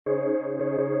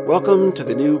Welcome to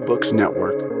the New Books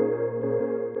Network.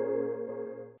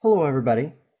 Hello,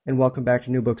 everybody, and welcome back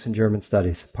to New Books in German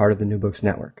Studies, part of the New Books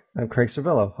Network. I'm Craig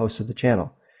Servillo, host of the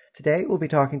channel. Today, we'll be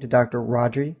talking to Dr.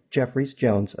 Rodri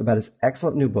Jeffries-Jones about his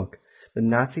excellent new book, The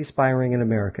Nazi Spy Ring in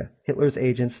America, Hitler's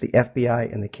Agents, the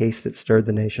FBI, and the Case That Stirred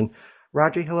the Nation.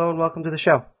 Rodri, hello, and welcome to the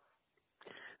show.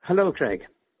 Hello, Craig.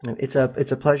 It's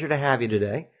a pleasure to have you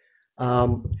today.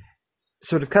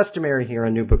 Sort of customary here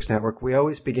on New Books Network, we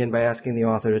always begin by asking the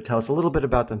author to tell us a little bit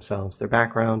about themselves, their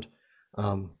background,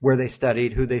 where they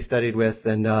studied, who they studied with,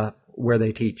 and where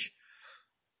they teach.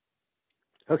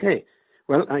 Okay.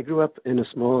 Well, I grew up in a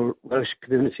small Welsh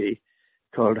community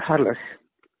called Harlech,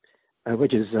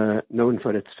 which is known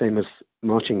for its famous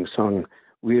marching song,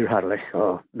 Wir Harlech,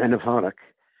 or Men of Harlech,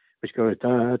 which goes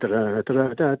da da da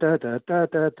da da da da da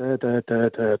da da da da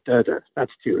da da da.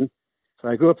 That's tune. So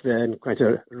I grew up there in quite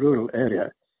a rural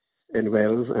area in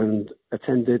Wales and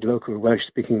attended local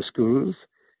Welsh-speaking schools.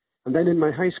 And then in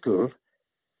my high school,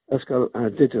 Ysgol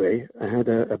Didwy, I had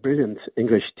a brilliant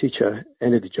English teacher,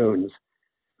 Enid Jones,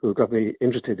 who got me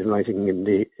interested in writing in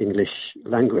the English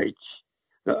language.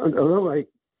 And although I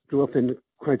grew up in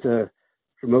quite a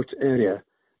remote area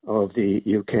of the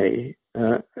UK,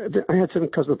 I had some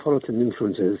cosmopolitan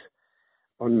influences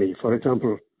on me. For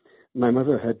example, my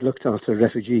mother had looked after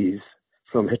refugees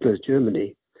from Hitler's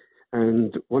Germany,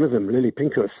 and one of them, Lily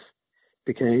Pinkus,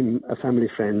 became a family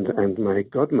friend and my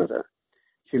godmother.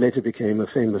 She later became a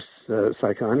famous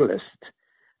psychoanalyst,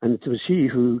 and it was she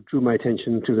who drew my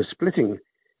attention to the splitting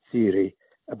theory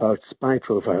about spy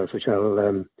profiles, which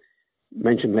I'll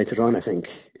mention later on, I think,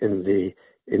 in the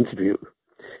interview.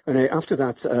 And after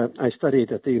that, I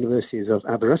studied at the universities of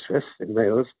Aberystwyth in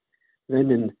Wales, then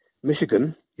in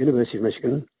Michigan, University of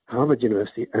Michigan, Harvard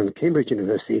University, and Cambridge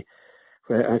University,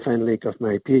 where I finally got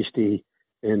my PhD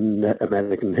in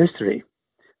American history.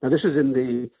 Now, this was in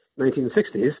the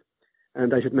 1960s,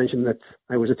 and I should mention that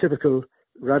I was a typical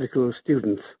radical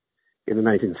student in the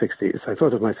 1960s. I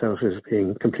thought of myself as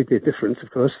being completely different, of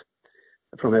course,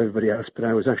 from everybody else, but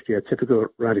I was actually a typical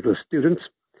radical student.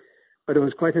 But I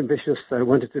was quite ambitious. I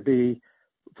wanted to be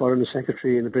Foreign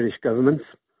Secretary in the British government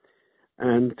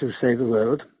and to save the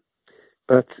world.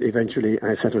 But eventually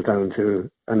I settled down to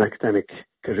an academic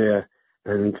career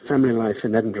and family life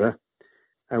in Edinburgh.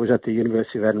 I was at the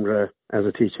University of Edinburgh as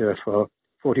a teacher for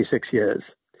 46 years,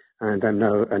 and I'm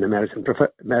now an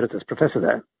emeritus professor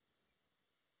there.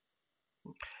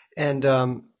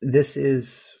 And this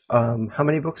is, how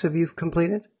many books have you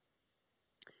completed?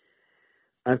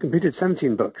 I've completed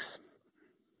 17 books.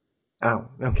 Oh,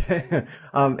 okay.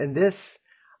 And this,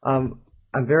 I'm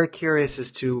very curious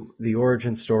as to the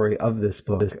origin story of this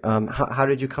book. How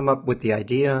did you come up with the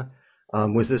idea?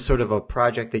 Was this sort of a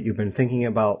project that you've been thinking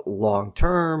about long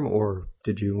term, or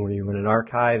were you in an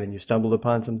archive and you stumbled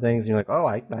upon some things and you're like, oh,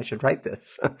 I should write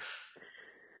this?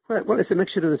 Well, it's a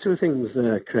mixture of the two things,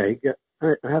 Craig.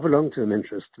 I have a long-term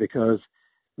interest because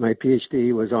my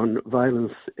PhD was on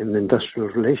violence in industrial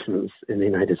relations in the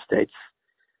United States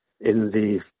in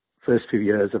the first few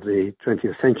years of the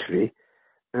 20th century.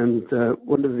 And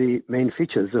one of the main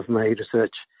features of my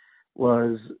research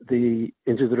was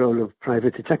into the role of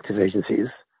private detective agencies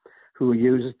who were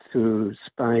used to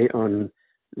spy on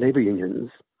labor unions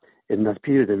in that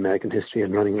period in American history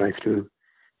and running right through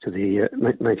to the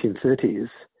 1930s.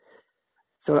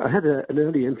 So I had an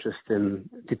early interest in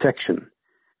detection.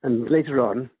 And later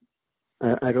on,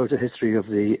 I wrote a history of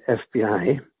the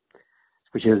FBI,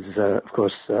 which is, of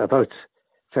course, about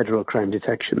federal crime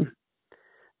detection.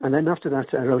 And then after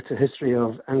that, I wrote a history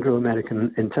of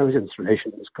Anglo-American intelligence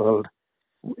relations called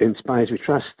In Spies We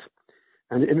Trust.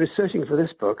 And in researching for this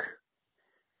book,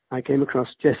 I came across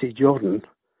Jesse Jordan.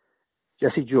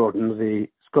 Jesse Jordan, the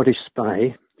Scottish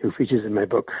spy who features in my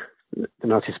book, The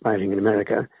Nazi Spy Ring in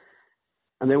America.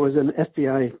 And there was an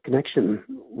FBI connection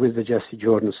with the Jesse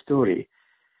Jordan story.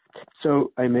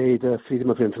 So I made a Freedom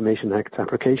of Information Act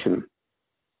application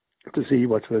to see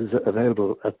what was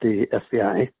available at the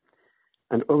FBI.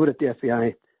 And over at the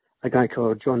FBI, a guy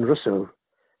called John Russo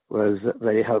was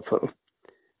very helpful.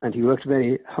 And he worked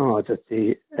very hard at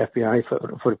the FBI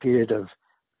for a period of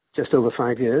just over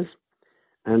 5 years,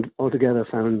 and altogether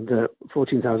found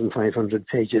 14,500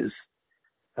 pages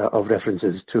of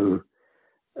references to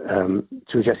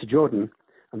Jesse Jordan.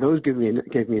 And those gave me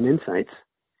an insight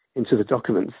into the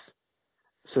documents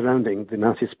surrounding the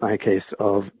Nazi spy case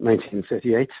of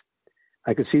 1938.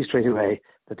 I could see straight away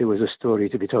that there was a story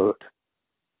to be told.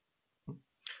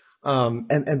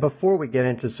 And before we get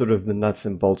into sort of the nuts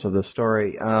and bolts of the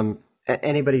story,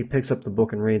 anybody who picks up the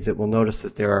book and reads it will notice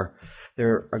that there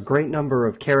are a great number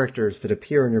of characters that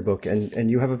appear in your book, and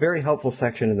you have a very helpful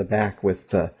section in the back with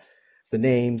the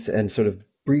names and sort of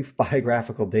brief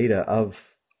biographical data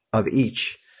of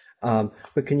each.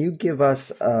 But can you give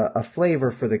us a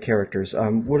flavor for the characters?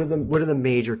 What are the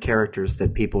major characters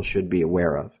that people should be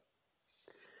aware of?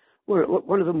 Well,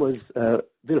 one of them was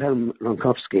Wilhelm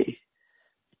Lonkowski.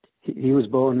 He was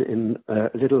born in a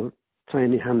little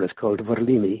tiny hamlet called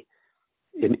Worlini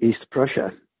in East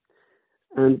Prussia.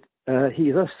 And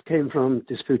he thus came from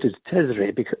disputed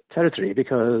territory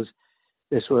because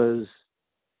this was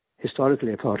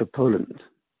historically a part of Poland,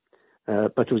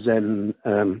 but was then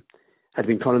had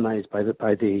been colonized by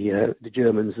the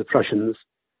Germans, the Prussians,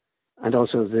 and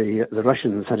also the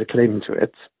Russians had a claim to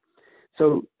it.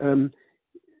 So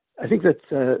I think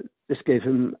that this gave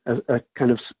him a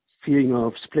kind of feeling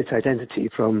of split identity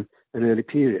from an early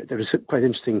period. It was quite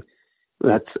interesting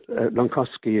that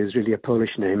Lonkowski is really a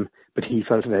Polish name, but he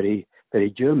felt very, very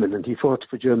German, and he fought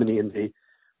for Germany in the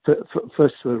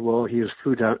First World War. He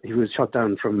was shot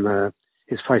down from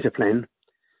his fighter plane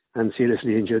and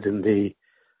seriously injured in the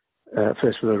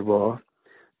First World War.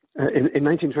 In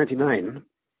 1929,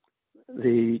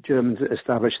 the Germans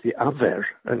established the Abwehr,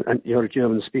 and you're a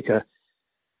German speaker,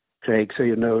 Craig, so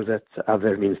you know that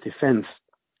Abwehr means defense,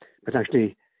 but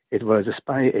actually it was a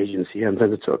spy agency and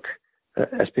undertook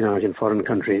espionage in foreign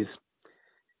countries.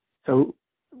 So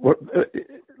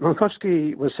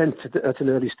Lonkowski was sent at an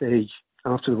early stage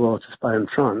after the war to spy on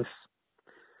France,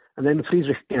 and then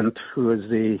Friedrich Kemp, who was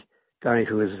the guy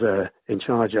who was in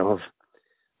charge of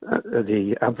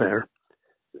the Abwehr,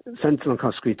 sent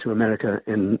Lonkowski to America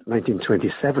in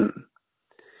 1927.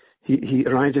 He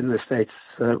arrived in the States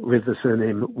with the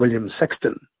surname William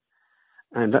Sexton,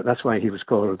 and that's why he was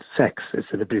called Sex. It's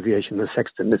an abbreviation of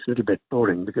Sexton. It's a little bit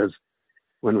boring because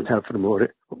one would hope for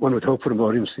a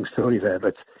more interesting story there,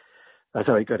 but that's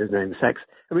how he got his name, Sex.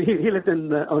 I mean, he lived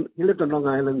on Long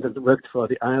Island and worked for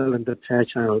the Ireland and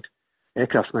Fairchild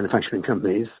aircraft manufacturing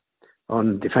companies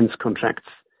on defense contracts,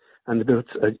 and built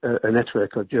a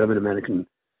network of German-American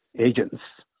agents.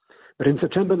 But in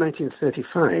September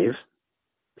 1935,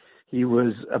 he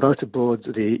was about to board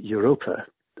the Europa,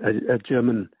 a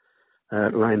German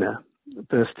liner,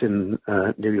 burst in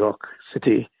New York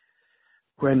City,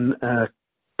 when a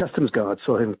customs guard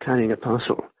saw him carrying a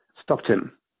parcel, stopped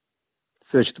him,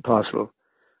 searched the parcel,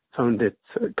 found it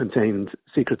contained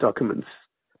secret documents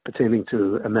pertaining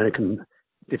to American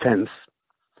defense.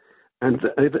 And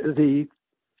the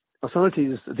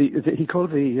authorities, he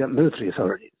called the military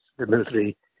authorities, the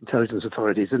military intelligence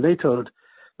authorities, and they told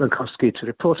Lonkowski to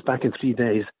report back in 3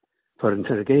 days for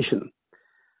interrogation.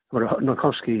 Well,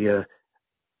 Lonkowski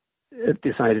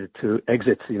decided to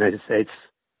exit the United States,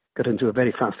 got into a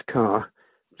very fast car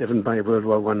driven by a World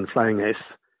War I flying ace,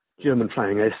 German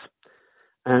flying ace,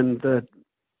 and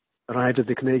arrived at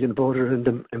the Canadian border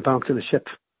and embarked on a ship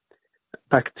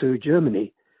back to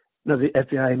Germany. Now, the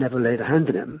FBI never laid a hand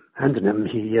on him.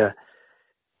 He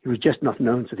was just not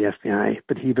known to the FBI,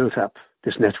 but he built up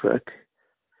this network.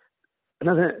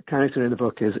 Another character in the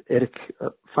book is Erich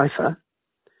Pfeiffer.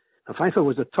 Now, Pfeiffer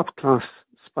was a top-class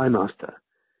spy master,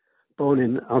 born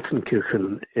in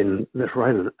Altenkirchen in the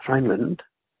Rhineland.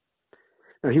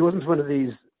 Now, he wasn't one of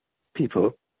these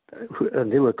people,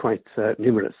 and they were quite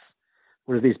numerous,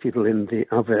 one of these people in the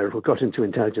Abwehr who got into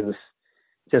intelligence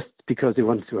just because they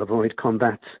wanted to avoid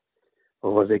combat,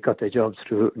 or they got their jobs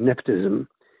through nepotism.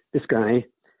 This guy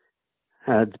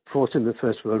had fought in the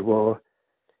First World War.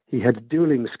 He had a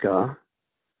dueling scar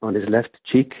on his left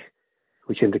cheek,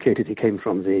 which indicated he came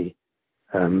from the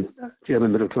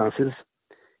German middle classes.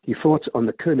 He fought on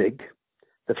the König,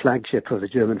 the flagship of the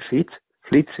German fleets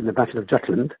in the Battle of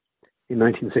Jutland in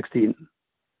 1916.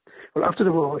 Well, after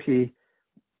the war, he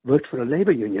worked for a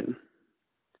labor union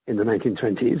in the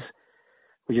 1920s,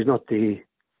 which is not the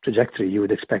trajectory you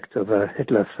would expect of a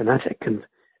Hitler fanatic. And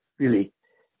really,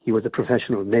 he was a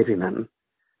professional Navy man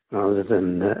rather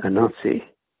than a Nazi.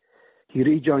 He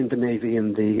rejoined the Navy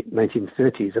in the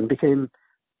 1930s and became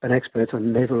an expert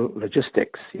on naval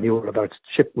logistics. He knew all about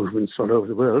ship movements all over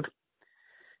the world.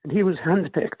 And he was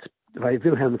handpicked by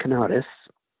Wilhelm Canaris,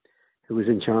 who was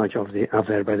in charge of the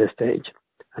Abwehr by this stage,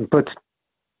 and put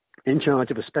in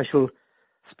charge of a special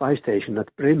spy station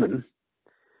at Bremen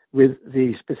with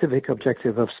the specific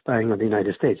objective of spying on the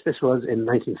United States. This was in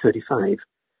 1935,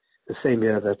 the same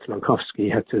year that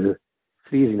Lonkowski had to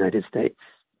flee the United States.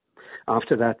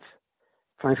 After that,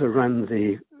 Pfeiffer ran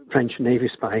the French Navy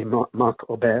spy Marc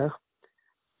Aubert.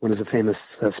 One of the famous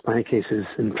spy cases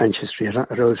in French history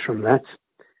arose from that.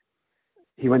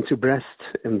 He went to Brest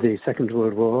in the Second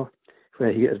World War,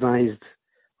 where he advised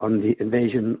on the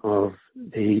invasion of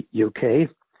the UK,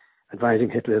 advising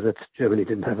Hitler that Germany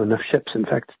didn't have enough ships, in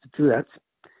fact, to do that.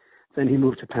 Then he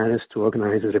moved to Paris to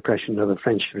organize the repression of the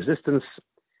French resistance,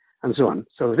 and so on.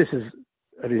 So this is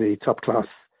a really top-class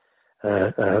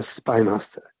spy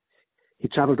master. He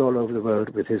traveled all over the world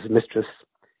with his mistress,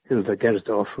 Hilda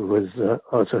Gersdorf, who was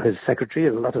also his secretary,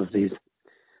 and a lot of these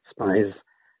spies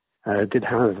did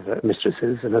have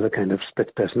mistresses, another kind of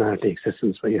split personality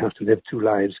existence where you have to live two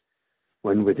lives,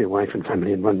 one with your wife and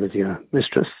family and one with your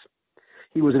mistress.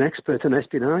 He was an expert on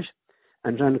espionage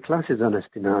and ran classes on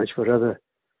espionage for other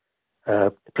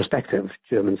prospective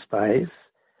German spies.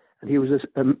 And he was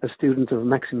a student of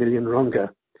Maximilian Ronger,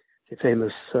 the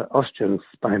famous Austrian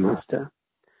spy master.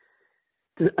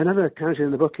 Another character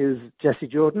in the book is Jessie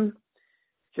Jordan.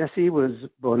 Jessie was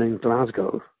born in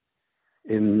Glasgow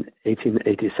in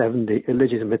 1887, the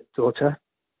illegitimate daughter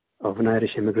of an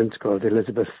Irish immigrant called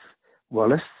Elizabeth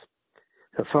Wallace.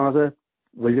 Her father,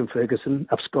 William Ferguson,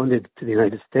 absconded to the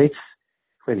United States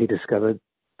when he discovered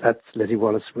that Lizzie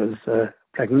Wallace was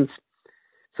pregnant.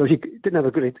 So she didn't have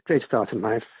a great start in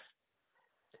life.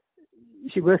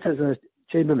 She worked as a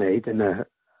chambermaid in a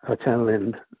hotel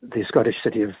in the Scottish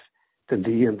city of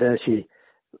Dundee, and there she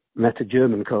met a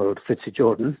German called Fritzie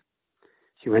Jordan.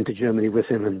 She went to Germany with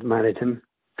him and married him.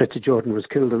 Fritzie Jordan was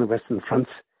killed on the Western Front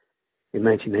in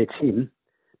 1918.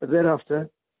 But thereafter,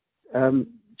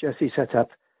 Jessie set up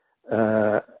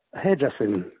a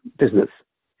hairdressing business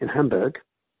in Hamburg.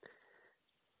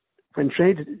 When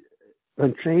trade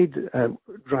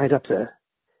dried up there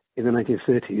in the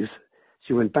 1930s,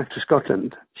 she went back to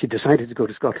Scotland. She decided to go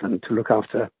to Scotland to look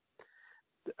after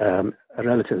a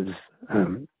relative's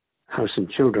house and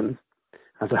children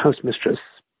as a house mistress.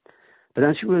 But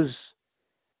as she was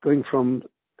going from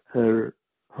her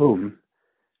home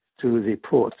to the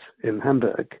port in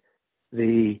Hamburg,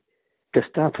 the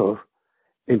Gestapo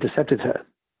intercepted her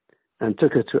and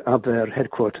took her to Albert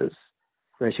headquarters,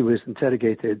 where she was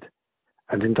interrogated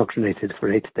and indoctrinated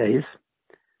for 8 days.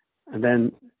 And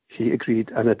then she agreed,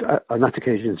 and on that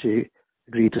occasion she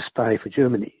agreed to spy for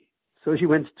Germany. So she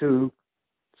went to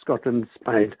Scotland,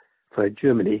 spied for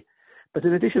Germany. But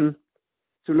in addition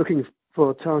to looking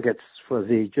for targets for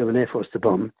the German Air Force to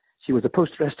bomb, she was a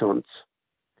post-restaurant.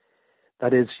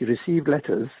 That is, she received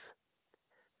letters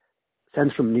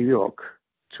sent from New York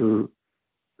to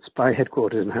spy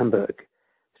headquarters in Hamburg.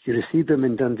 She received them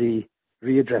in Dundee,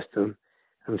 readdressed them,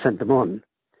 and sent them on.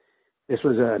 This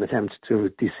was an attempt to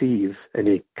deceive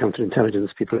any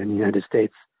counterintelligence people in the United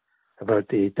States about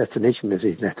the destination of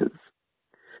these letters.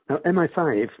 Now,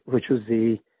 MI5, which was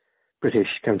the British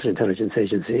counterintelligence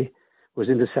agency, was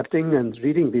intercepting and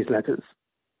reading these letters.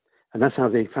 And that's how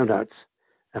they found out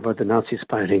about the Nazi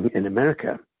spying in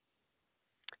America.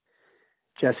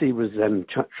 Jessie was then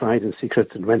tried in secret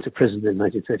and went to prison in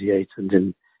 1938, and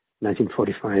in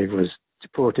 1945 was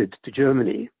deported to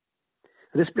Germany.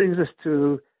 And this brings us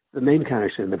to the main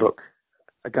character in the book,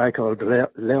 a guy called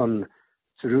Leon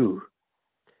Theroux.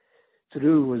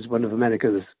 Theroux was one of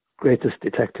America's greatest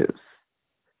detectives,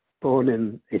 born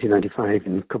in 1895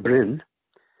 in Kobrin,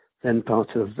 then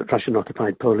part of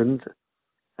Russian-occupied Poland,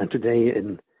 and today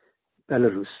in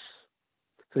Belarus.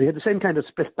 So he had the same kind of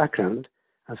split background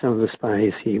as some of the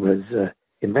spies he was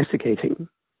investigating.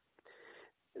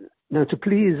 Now, to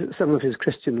please some of his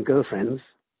Christian girlfriends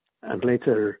and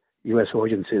later U.S.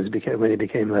 audiences, when he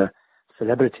became a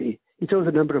celebrity, he told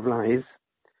a number of lies.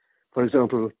 For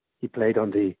example, he played on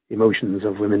the emotions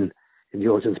of women in the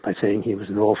audience by saying he was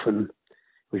an orphan,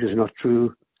 which was not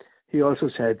true. He also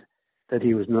said that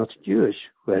he was not Jewish,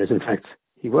 whereas in fact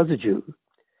he was a Jew.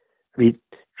 He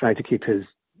tried to keep his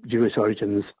Jewish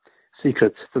origins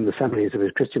secret from the families of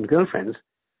his Christian girlfriends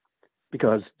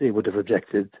because they would have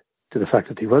objected to the fact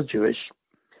that he was Jewish.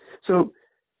 So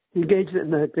he engaged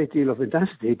in a great deal of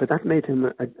mendacity, but that made him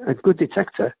a good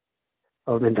detector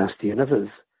of mendacity in others.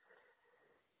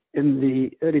 In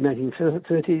the early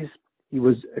 1930s, he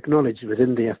was acknowledged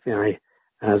within the FBI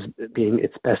as being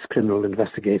its best criminal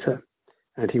investigator,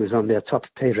 and he was on their top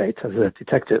pay rate as a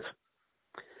detective.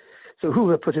 So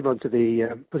Hoover put him onto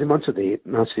the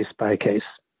Nazi spy case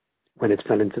when it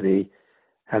fell into the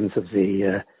hands of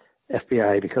the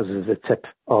FBI because of the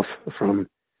tip-off from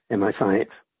MI5.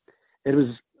 It was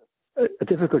a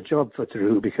difficult job for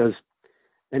Theroux because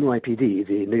NYPD,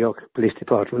 the New York Police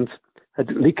Department, had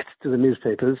leaked to the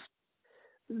newspapers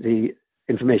the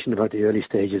information about the early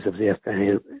stages of the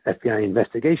FBI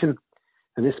investigation,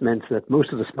 and this meant that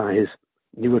most of the spies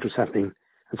knew what was happening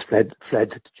and fled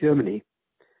to Germany.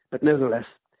 But nevertheless,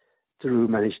 Theroux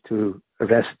managed to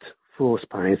arrest 4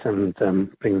 spies and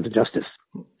bring them to justice.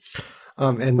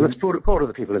 And well, that's four of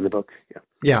the people in the book. Yeah.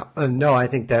 Yeah, no, I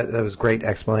think that was great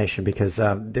explanation because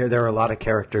there are a lot of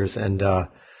characters and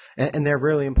they're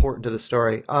really important to the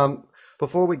story.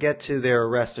 Before we get to their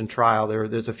arrest and trial,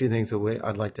 there's a few things that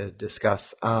I'd like to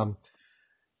discuss.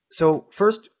 So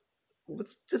first,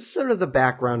 what's just sort of the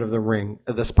background of the ring,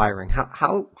 of the spy ring?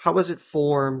 How was it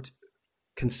formed,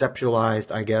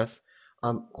 conceptualized? I guess.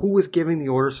 Who was giving the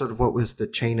order? Sort of what was the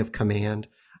chain of command,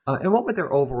 and what were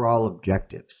their overall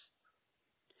objectives?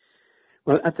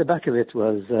 Well, at the back of it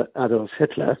was Adolf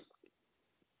Hitler.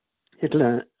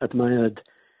 Hitler admired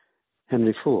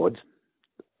Henry Ford,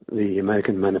 the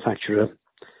American manufacturer,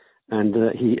 and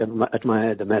he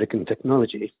admired American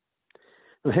technology.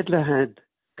 Now, Hitler had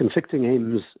conflicting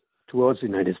aims towards the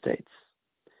United States.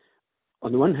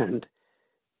 On the one hand,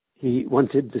 he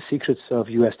wanted the secrets of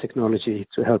US technology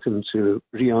to help him to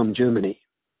rearm Germany.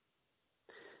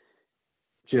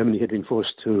 Germany had been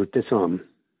forced to disarm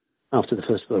after the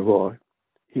First World War.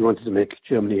 He wanted to make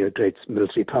Germany a great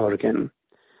military power again.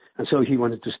 And so he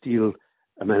wanted to steal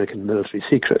American military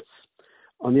secrets.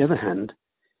 On the other hand,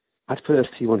 at first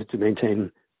he wanted to maintain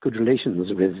good relations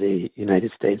with the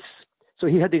United States. So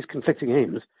he had these conflicting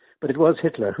aims, but it was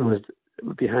Hitler who was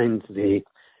behind the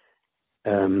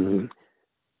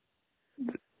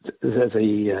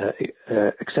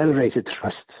accelerated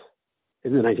thrust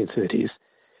in the 1930s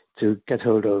to get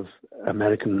hold of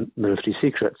American military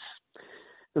secrets.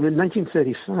 And in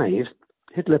 1935,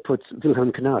 Hitler put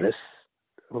Wilhelm Canaris,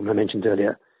 whom I mentioned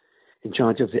earlier, in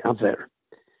charge of the Abwehr.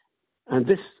 And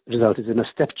this resulted in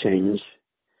a step change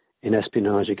in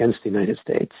espionage against the United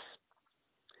States.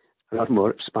 A lot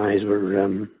more spies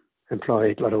were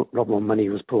employed, a lot more money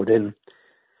was poured in.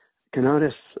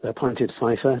 Canaris appointed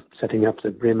Pfeiffer, setting up the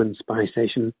Bremen spy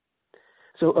station.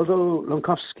 So although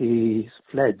Lonkowski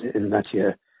fled in that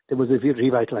year, there was a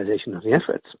revitalization of the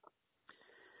effort.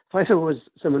 Pfeiffer was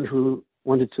someone who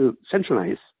wanted to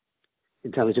centralize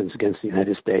intelligence against the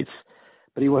United States,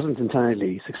 but he wasn't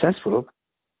entirely successful,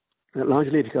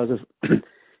 largely because of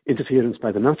interference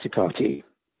by the Nazi Party.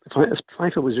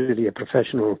 Pfeiffer was really a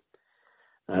professional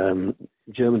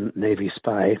German Navy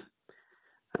spy,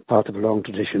 part of a long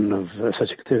tradition of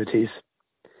such activities.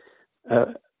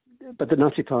 But the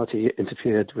Nazi Party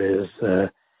interfered with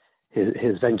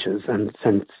his ventures and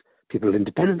sent people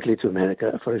independently to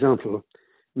America. For example,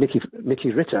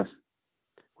 Mickey Ritter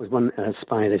was one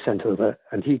spy they sent over,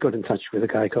 and he got in touch with a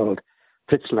guy called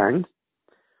Fritz Lang,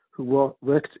 who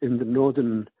worked in the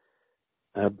Northern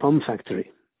bomb site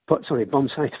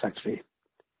factory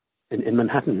in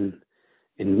Manhattan,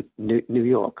 in New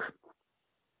York.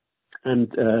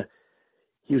 And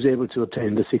he was able to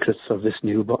obtain the secrets of this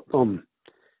new bomb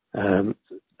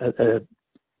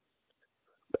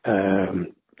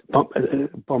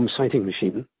sighting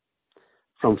machine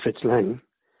from Fritz Lang.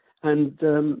 And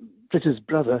Fritz's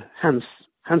brother, Hans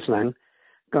Lang,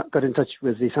 got in touch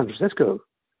with the San Francisco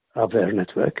Abwehr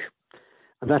network.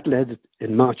 And that led,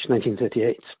 in March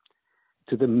 1938,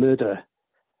 to the murder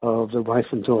of the wife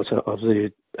and daughter of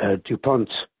the DuPont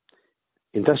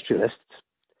industrialist,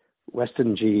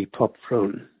 Weston G. Pop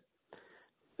Frome.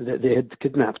 They had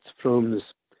kidnapped Frome's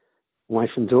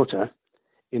wife and daughter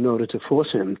in order to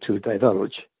force him to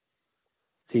divulge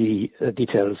the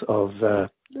details of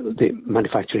the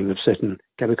manufacturing of certain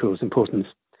chemicals important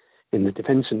in the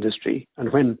defense industry.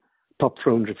 And when Pop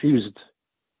Frome refused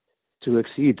to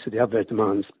accede to the Abwehr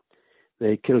demands,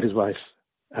 they killed his wife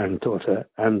and daughter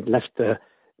and left their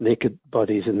naked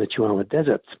bodies in the Chihuahua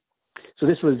Desert. So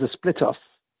this was the split off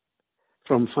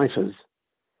from Pfeiffer's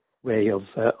way of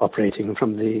operating,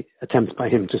 from the attempt by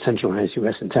him to centralize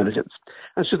U.S. intelligence.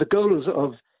 And so the goals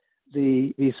of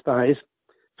these spies,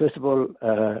 first of all,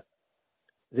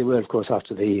 they were, of course,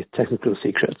 after the technical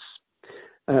secrets.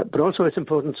 But also it's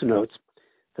important to note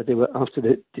that they were after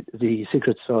the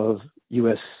secrets of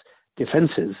U.S.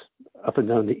 defenses up and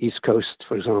down the East Coast,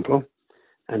 for example,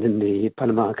 and in the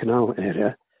Panama Canal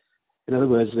area. In other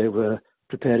words, they were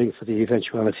preparing for the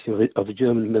eventuality of a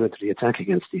German military attack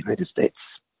against the United States.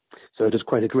 So it was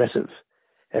quite aggressive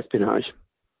espionage.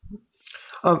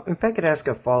 If I could ask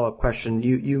a follow-up question,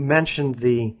 you mentioned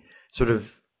the sort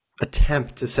of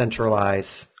attempt to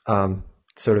centralize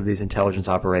sort of these intelligence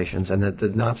operations, and that the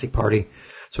Nazi Party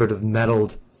sort of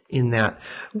meddled in that.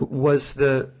 Was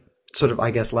the sort of,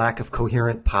 I guess, lack of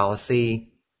coherent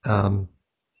policy a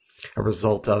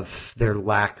result of their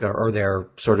lack or their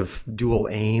sort of dual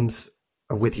aims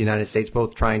with the United States,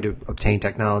 both trying to obtain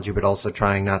technology but also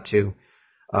trying not to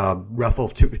ruffle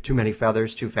too many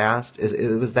feathers too fast?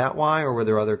 Was that why, or were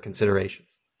there other considerations?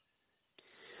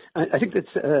 I think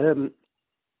that's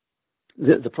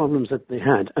the problems that they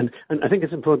had. And I think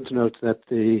it's important to note that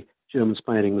the German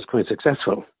spying was quite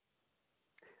successful.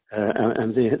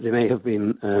 And they may have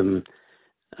been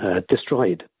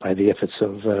destroyed by the efforts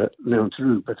of Leon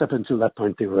Theroux, but up until that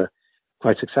point they were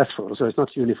quite successful. So it's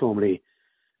not uniformly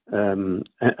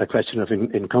a question of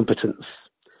incompetence.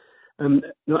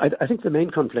 No, I think the main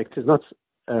conflict is not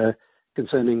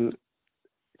concerning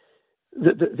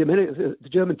the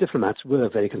German diplomats were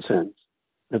very concerned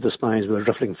that the spies were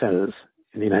ruffling feathers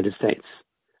in the United States,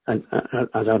 and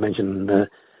as I'll mention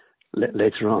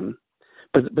later on.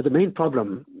 But the main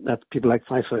problem that people like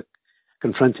Pfeiffer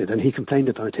confronted, and he complained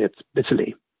about it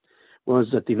bitterly, was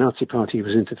that the Nazi Party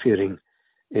was interfering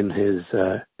in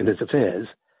his affairs,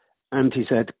 and he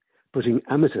said putting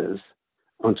amateurs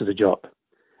onto the job.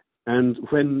 And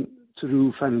when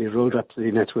Theroux finally rolled up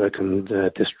the network and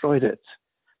destroyed it,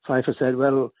 Pfeiffer said,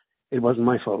 well, it wasn't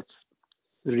my fault.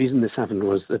 The reason this happened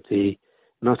was that the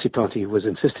Nazi Party was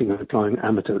insisting on employing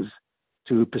amateurs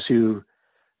to pursue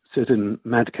certain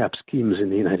madcap schemes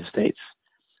in the United States.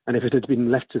 And if it had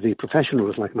been left to the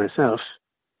professionals like myself,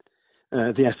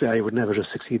 the FBI would never have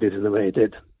succeeded in the way it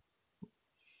did.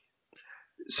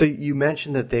 So you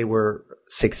mentioned that they were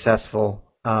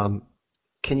successful.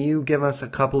 Can you give us a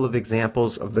couple of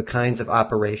examples of the kinds of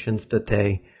operations that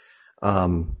they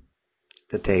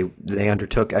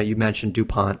undertook? You mentioned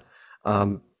DuPont,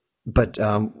 but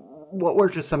what were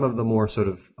just some of the more sort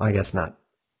of, I guess not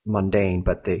mundane,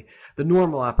 but the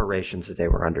normal operations that they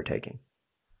were undertaking?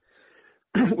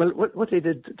 Well, what they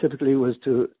did typically was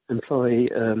to employ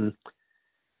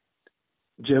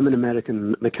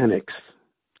German-American mechanics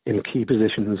in key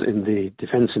positions in the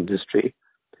defense industry.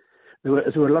 There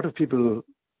were a lot of people.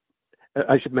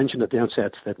 I should mention at the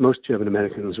outset that most German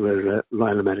Americans were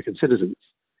loyal American citizens.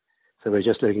 So we're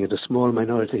just looking at a small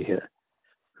minority here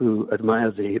who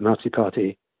admire the Nazi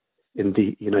Party in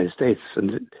the United States,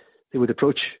 and they would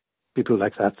approach people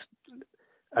like that.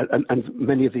 And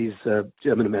many of these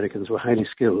German Americans were highly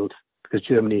skilled because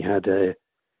Germany had a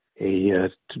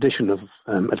tradition of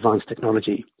advanced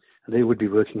technology, and they would be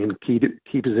working in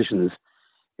key positions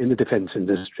in the defense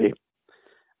industry.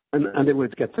 And it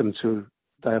would get them to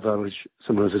divulge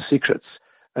some of the secrets.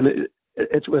 And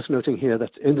it's worth noting here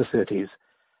that in the 30s,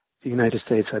 the United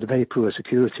States had very poor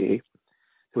security.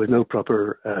 There was no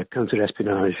proper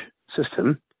counter-espionage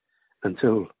system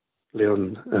until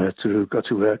Leon Theroux got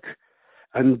to work.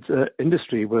 And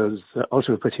industry was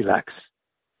also pretty lax.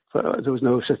 There was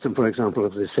no system, for example,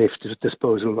 of the safe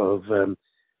disposal of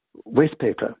waste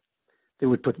paper. They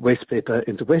would put waste paper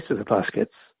into waste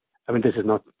baskets. I mean, this is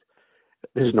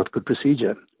not good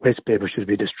procedure. Waste paper should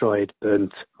be destroyed,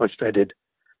 burnt, or shredded,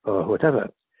 or whatever.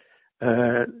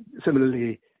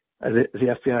 Similarly, the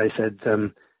FBI said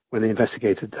when they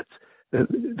investigated that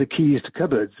the keys to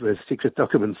cupboards were secret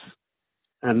documents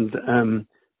and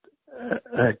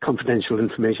confidential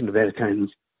information of various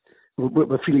kinds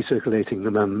were freely circulating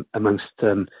amongst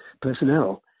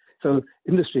personnel. So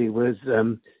industry was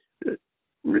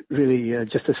really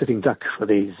just a sitting duck for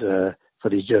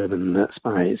these German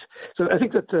spies. So I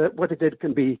think that what they did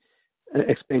can be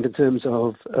explained in terms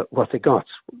of what they got,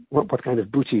 what kind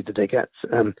of booty did they get.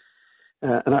 And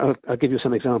I'll give you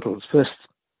some examples. First,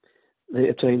 they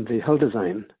obtained the hull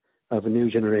design of a new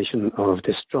generation of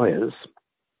destroyers.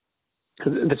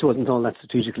 This wasn't all that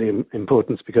strategically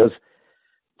important because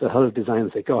the hull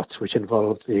designs they got, which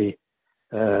involved the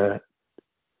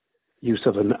use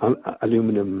of an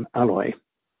aluminum alloy,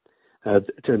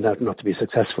 turned out not to be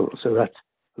successful. So that,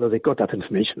 although they got that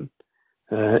information,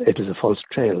 it was a false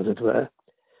trail, as it were.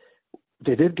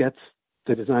 They did get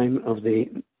the design of the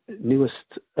newest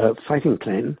fighting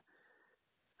plane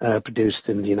produced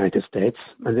in the United States.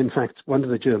 And in fact, one of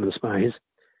the German spies,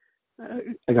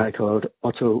 a guy called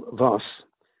Otto Voss,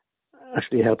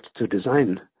 actually helped to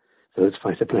design those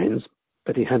fighter planes,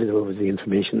 but he handed over the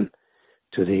information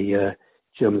to the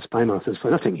German spy masters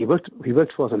for nothing. He worked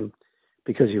for them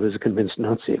because he was a convinced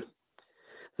Nazi.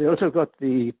 They also got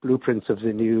the blueprints of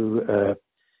the new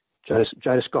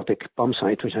gyroscopic bomb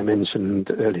sight, which I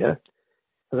mentioned earlier.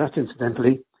 That,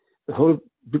 incidentally, the whole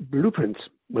blueprint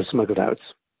was smuggled out.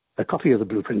 A copy of the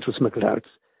blueprint was smuggled out,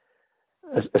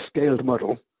 a scaled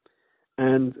model,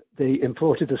 and they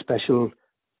imported a special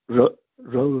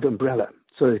rolled umbrella,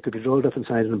 so it could be rolled up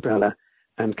inside an umbrella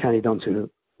and carried onto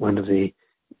one of the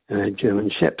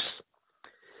German ships.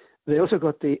 They also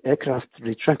got the aircraft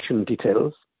retraction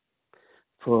details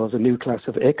for the new class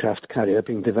of aircraft carrier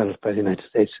being developed by the United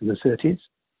States in the 30s.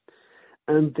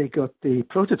 And they got the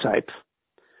prototype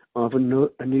of a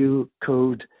new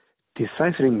code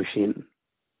deciphering machine.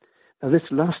 Now, this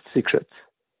last secret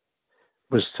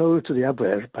was sold to the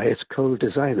Abwehr by its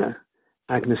co-designer,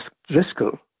 Agnes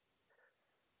Driscoll,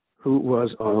 who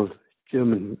was of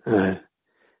German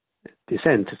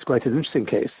descent. It's quite an interesting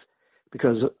case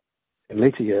because in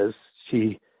later years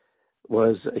she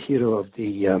was a hero of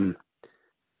the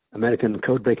American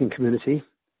code-breaking community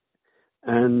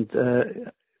and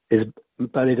is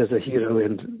buried as a hero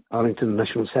in Arlington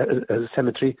National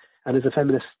Cemetery and is a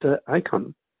feminist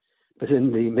icon. But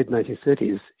in the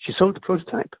mid-1930s, she sold the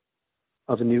prototype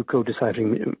of a new code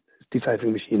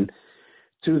deciphering machine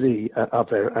to the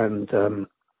Abwehr, and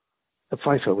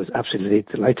Pfeiffer was absolutely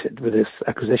delighted with this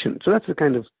acquisition. So that's the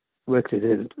kind of work they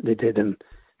did, and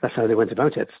that's how they went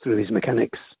about it, through these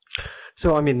mechanics.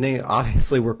 So, I mean, they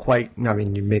obviously were quite, I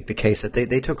mean, you make the case that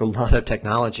they took a lot of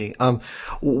technology.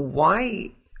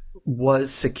 Why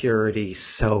was security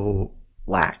so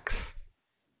lax?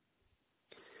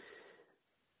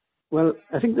 Well,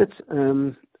 I think that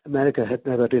America had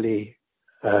never really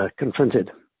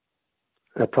confronted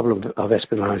a problem of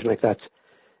espionage like that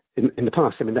in the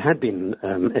past. I mean, there had been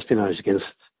espionage against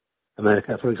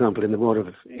America. For example, in the War of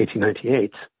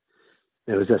 1898,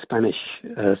 there was a Spanish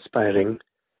spy ring,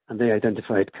 and they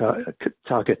identified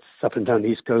targets up and down the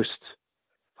East Coast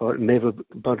for naval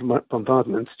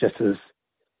bombardments, just as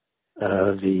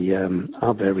the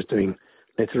Abwehr was doing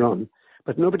later on.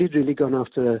 But nobody had really gone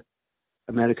after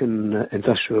American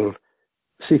industrial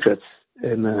secrets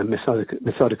in a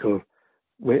methodical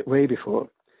way before.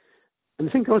 And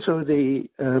I think also the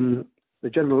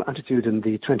general attitude in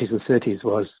the 20s and 30s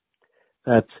was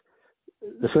that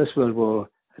the First World War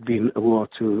had been a war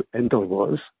to end all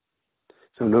wars,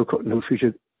 so no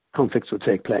future conflicts would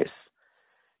take place.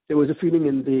 There was a feeling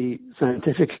in the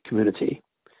scientific community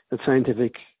that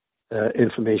scientific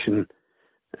information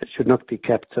should not be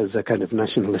kept as a kind of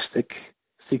nationalistic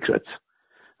secret,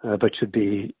 but should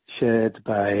be shared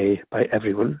by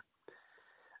everyone.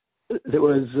 There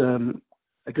was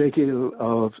a great deal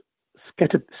of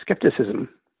skepticism.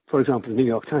 For example, the New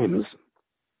York Times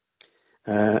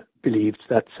believed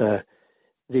that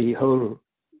the whole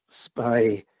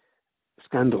spy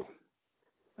scandal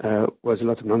was a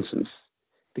lot of nonsense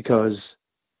because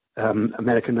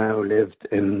America now lived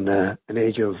in an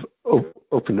age of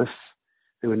openness.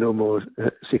 There were no more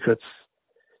secrets.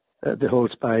 The whole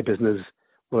spy business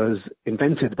was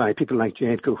invented by people like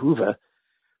J. Edgar Hoover,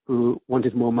 who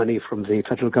wanted more money from the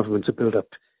federal government to build up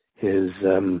his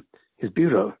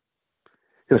bureau.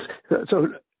 Yes, so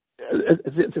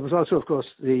there was also, of course,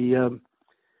 the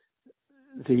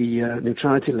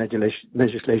neutrality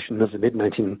legislation of the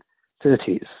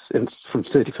mid-1930s. From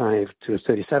 35 to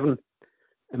 37,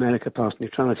 America passed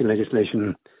neutrality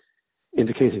legislation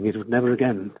indicating it would never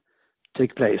again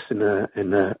take place in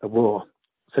a war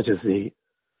such as the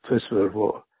First World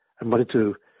War, and wanted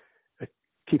to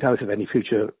keep out of any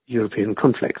future European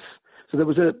conflicts. So there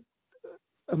was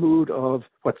a mood of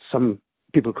what some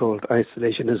people called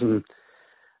isolationism,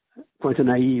 quite a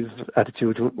naive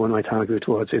attitude, one might argue,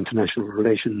 towards international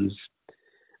relations.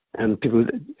 And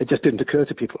it just didn't occur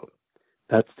to people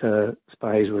that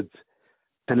spies would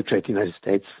penetrate the United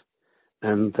States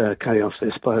and carry off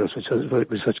their spoils with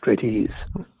such great ease.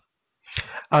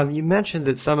 You mentioned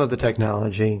that some of the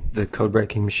technology, the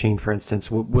code-breaking machine, for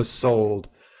instance, was sold.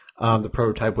 The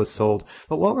prototype was sold.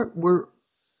 But what were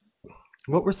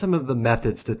some of the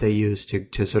methods that they used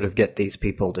to sort of get these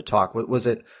people to talk? Was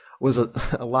a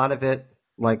lot of it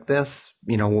like this?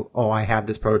 You know, oh, I have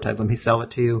this prototype, let me sell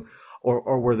it to you,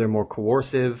 or were there more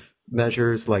coercive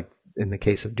measures, like in the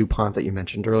case of DuPont that you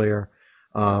mentioned earlier,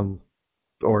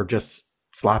 or just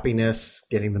sloppiness,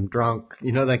 getting them drunk?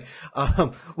 You know, like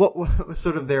what was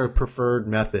sort of their preferred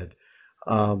method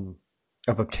of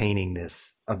obtaining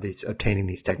these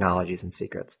technologies and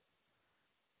secrets?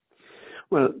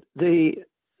 Well, in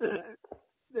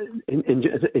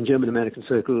German American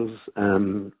circles,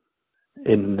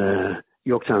 in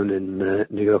Yorktown in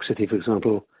New York City, for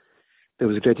example, there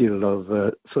was a great deal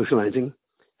of socializing.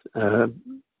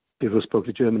 People who spoke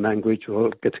the German language would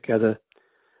all get together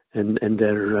in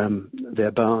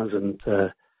their bars and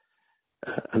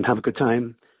have a good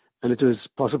time. And it was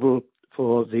possible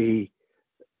for the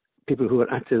people who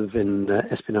were active in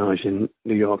espionage in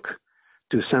New York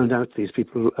to sound out these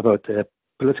people about their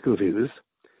political views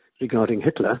regarding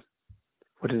Hitler.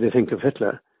 What did they think of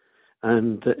Hitler?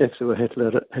 And if there were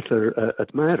Hitler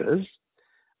admirers,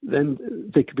 then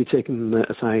they could be taken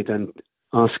aside and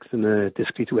asked in a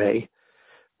discreet way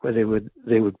where they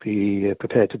would be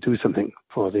prepared to do something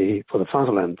for the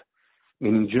fatherland,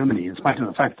 meaning Germany, in spite of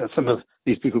the fact that some of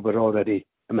these people were already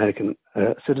American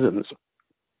citizens.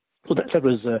 So that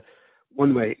was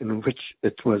one way in which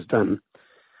it was done.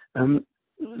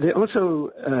 They also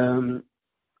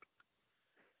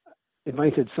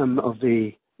invited some of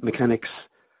the mechanics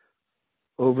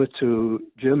over to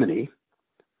Germany,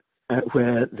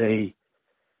 where they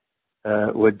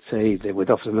would say they would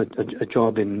offer them a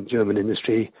job in German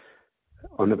industry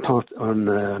on a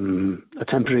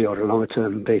temporary or a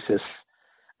longer-term basis.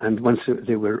 And once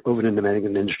they were over in the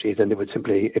American industry, then they would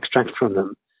simply extract from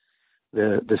them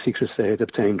the secrets they had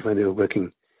obtained when they were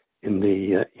working in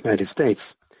the United States.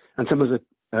 And some of the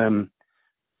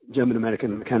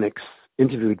German-American mechanics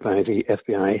interviewed by the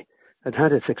FBI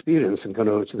had this experience and gone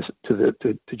over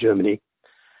to Germany,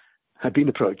 had been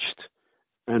approached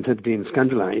and had been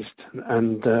scandalized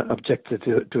and objected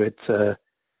to it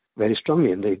very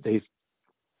strongly. And they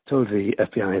told the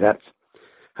FBI that.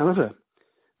 However,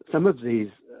 some of these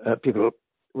people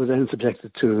were then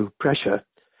subjected to pressure,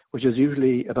 which was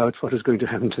usually about what was going to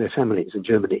happen to their families in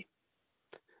Germany.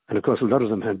 And of course, a lot of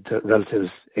them had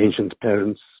relatives, ancient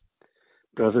parents,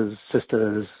 brothers,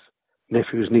 sisters,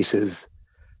 nephews, nieces,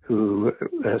 who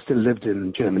still lived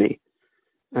in Germany.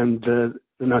 And the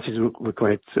Nazis were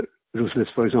quite ruthless.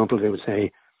 For example, they would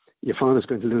say, your father's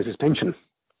going to lose his pension.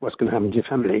 What's going to happen to your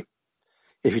family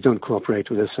if you don't cooperate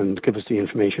with us and give us the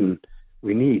information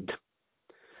we need?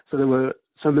 So there were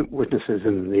some witnesses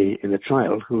in the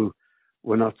trial who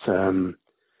were not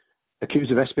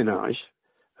accused of espionage,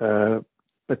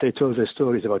 but they told their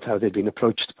stories about how they'd been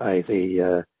approached by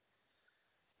the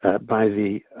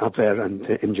Abwehr and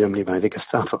in Germany by the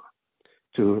Gestapo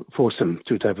to force them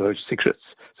to divulge secrets.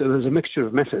 So there was a mixture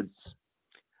of methods.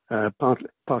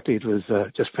 Partly it was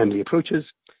just friendly approaches,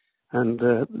 and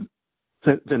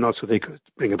then also they could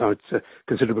bring about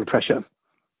considerable pressure.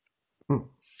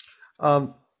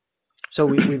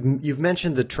 So you've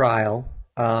mentioned the trial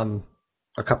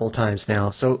a couple of times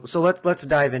now. So let's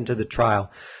dive into the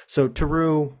trial. So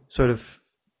Theroux sort of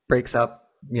breaks up,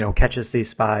 catches these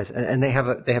spies, and they have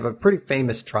a pretty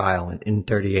famous trial in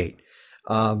 1938.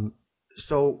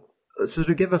 So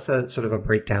to give us a sort of a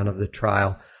breakdown of the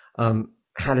trial,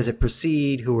 how does it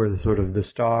proceed? Who are the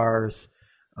stars,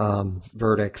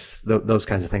 verdicts, those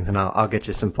kinds of things, and I'll get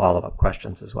you some follow-up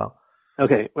questions as well.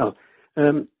 Okay. Well,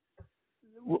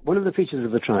 one of the features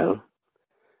of the trial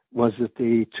was that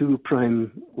the two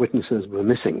prime witnesses were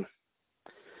missing.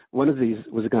 One of these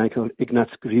was a guy called Ignaz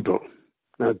Griebel.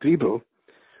 Now, Griebel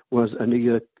was a New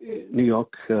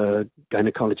York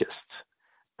gynecologist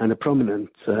and a prominent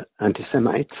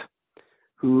anti-Semite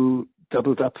who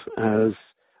doubled up as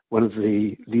one of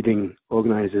the leading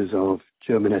organizers of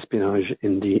German espionage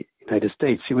in the United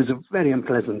States. He was a very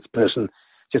unpleasant person.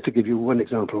 Just to give you one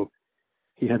example,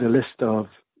 he had a list of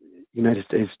United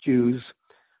States Jews,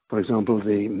 for example,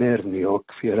 the mayor of New York,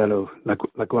 Fiorello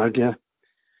LaGuardia,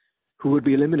 who would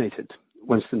be eliminated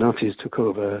once the Nazis took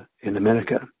over in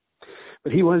America.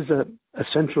 But he was a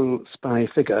central spy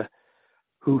figure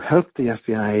who helped the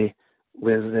FBI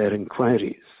with their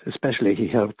inquiries. Especially, he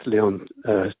helped Leon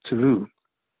Theroux.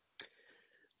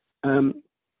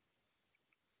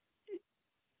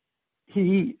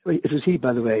 It was he,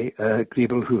 by the way,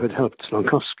 Griebel, who had helped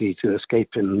Lonkowski to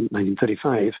escape in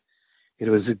 1935. It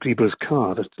was Griebel's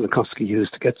car that Lonkowski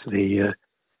used to get to the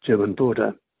German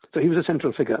border. So he was a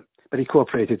central figure, but he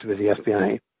cooperated with the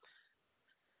FBI.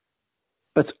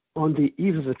 But on the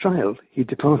eve of the trial, he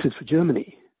departed for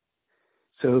Germany.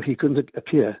 So he couldn't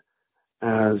appear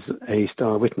as a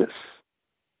star witness.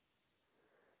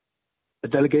 A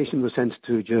delegation was sent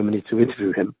to Germany to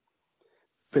interview him,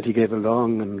 but he gave a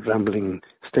long and rambling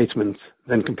statement,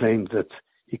 then complained that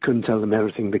he couldn't tell them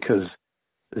everything because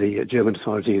the German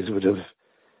authorities would have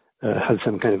had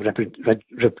some kind of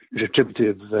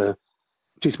retributive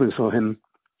treatment for him.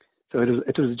 So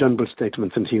it was a jumbled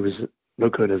statement, and he was no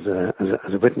good as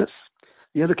a witness.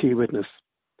 The other key witness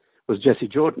was Jessie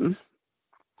Jordan,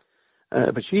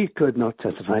 but she could not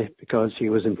testify because she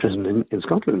was in prison in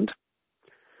Scotland.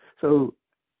 So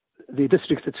the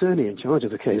district attorney in charge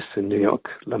of the case in New York,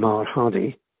 Lamar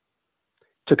Hardy,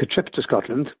 took a trip to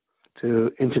Scotland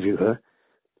to interview her,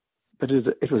 but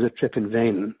it was a trip in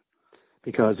vain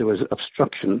because there was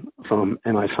obstruction from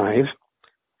MI5.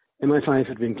 MI5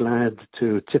 had been glad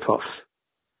to tip off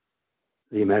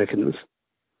the Americans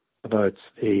about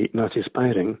the Nazi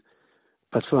spying,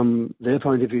 but from their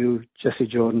point of view, Jessie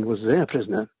Jordan was their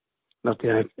prisoner, not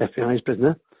the FBI's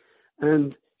prisoner,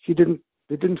 and they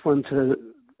didn't want her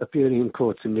appearing in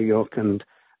courts in New York and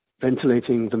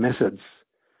ventilating the methods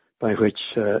by which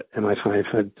MI5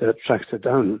 had tracked her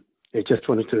down. They just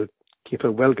wanted to keep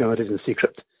her well guarded in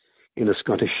secret in a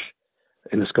Scottish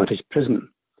prison.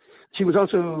 She was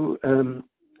also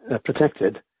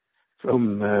protected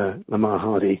from Lamar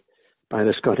Hardy by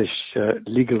the Scottish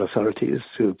legal authorities,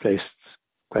 who placed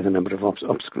quite a number of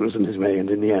obstacles in his way, and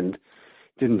in the end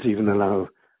didn't even allow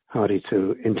Hardy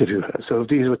to interview her. So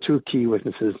these were two key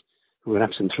witnesses who were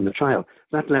absent from the trial.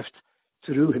 That left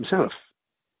Theroux himself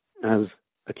as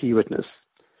a key witness.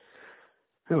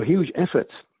 Now, a huge effort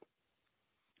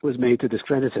was made to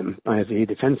discredit him by the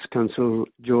defense counsel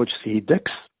George C.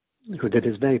 Dix, who did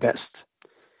his very best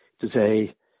to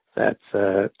say that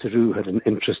Theroux had an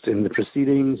interest in the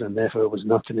proceedings and therefore was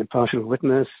not an impartial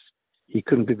witness. He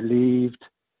couldn't be believed.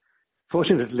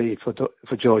 Fortunately for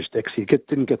George Dix, he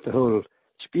didn't get the whole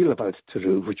spiel about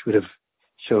Theroux, which would have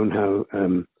shown how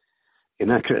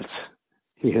inaccurate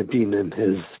he had been in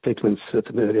his statements at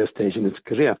an earlier stage in his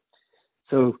career.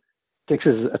 So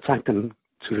Dix's attack on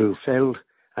Theroux failed,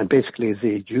 and basically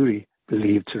the jury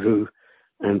believed Theroux,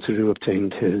 and Theroux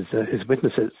obtained his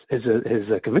witnesses, his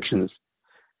convictions.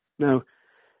 Now,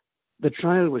 the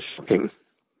trial was shocking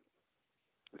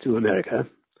to America,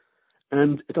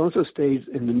 and it also stayed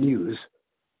in the news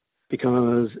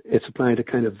because it supplied a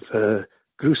kind of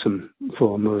gruesome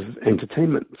form of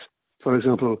entertainment. For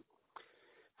example,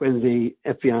 when the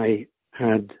FBI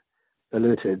had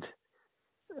alerted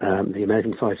the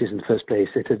American authorities in the first place,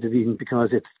 it had been because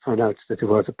it found out that there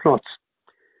was a plot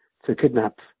to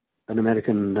kidnap an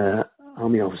American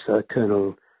Army officer,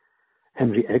 Colonel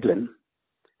Henry Eglin,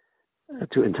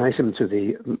 to entice him to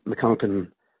the McAlpin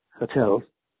Hotel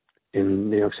in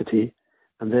New York City,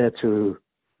 and there to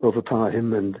overpower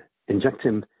him and inject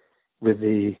him with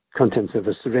the contents of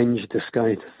a syringe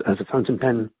disguised as a fountain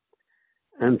pen,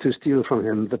 and to steal from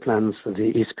him the plans for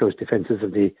the East Coast defenses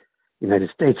of the United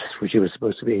States, which he was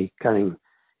supposed to be carrying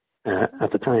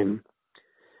at the time.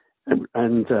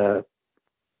 And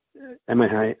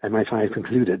MI5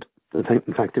 concluded that,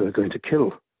 in fact, they were going to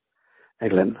kill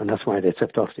Eglin, and that's why they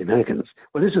tipped off the Americans.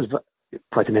 Well, this was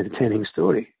quite an entertaining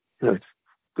story. It's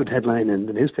good headline in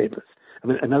the newspapers. I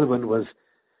mean, another one was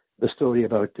the story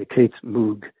about Kate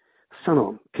Moog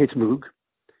Sanon. Kate Moog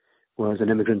was an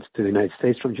immigrant to the United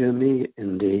States from Germany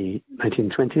in the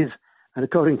 1920s, and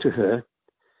according to her,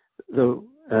 though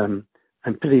I'm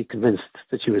pretty convinced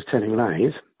that she was telling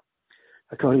lies,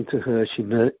 according to her, she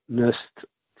nursed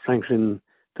Franklin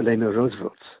Delano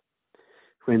Roosevelt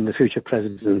when the future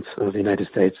president of the United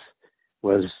States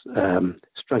was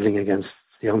struggling against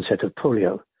the onset of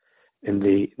polio in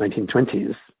the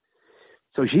 1920s.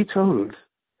 So she told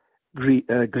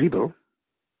Griebel,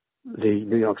 the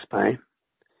New York spy,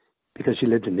 because she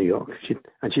lived in New York,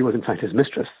 and she was in fact his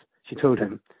mistress, she told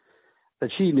him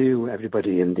that she knew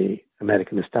everybody in the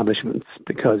American establishment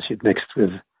because she'd mixed with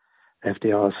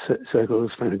FDR's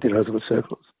circles, Franklin D. Roosevelt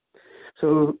circles.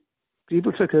 So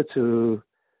Griebel took her to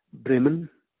Bremen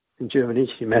in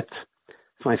Germany. She met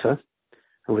Pfeiffer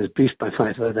and was briefed by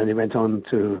Pfeiffer. Then he went on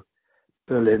to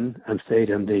Berlin and stayed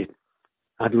in the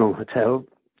Adlon Hotel,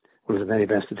 one of the very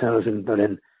best hotels in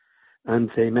Berlin.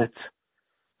 And they met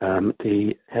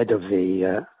the head of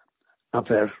the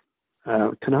Abwehr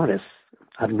Canaris,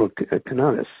 Admiral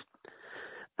Canaris.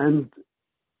 And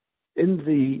in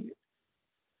the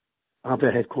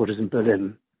Abwehr headquarters in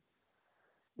Berlin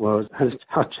has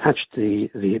hatched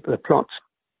the plot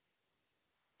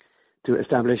to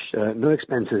establish no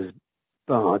expenses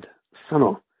barred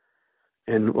salon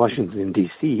in Washington,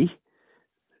 D.C.,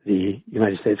 the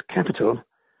United States capital.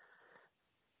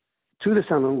 To the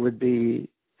salon would be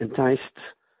enticed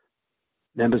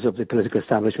members of the political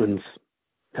establishments,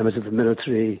 members of the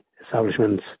military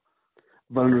establishments,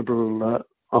 vulnerable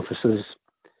officers,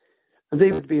 and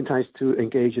they would be enticed to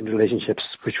engage in relationships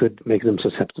which would make them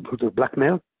susceptible to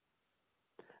blackmail,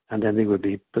 and then they would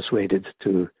be persuaded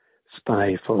to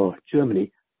spy for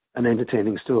Germany. An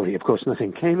entertaining story. Of course,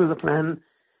 nothing came of the plan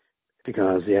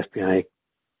because the FBI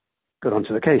got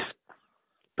onto the case,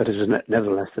 but it was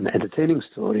nevertheless an entertaining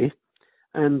story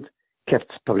and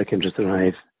kept public interest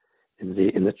alive in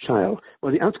the trial.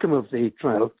 Well, the outcome of the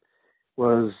trial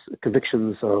was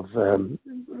convictions of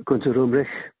Gunther Rumrich,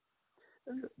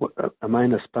 a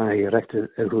minor spy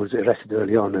who was arrested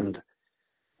early on and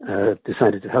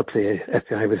decided to help the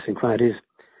FBI with inquiries.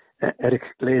 Eric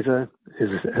Glaser, his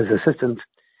assistant,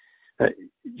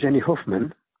 Jenny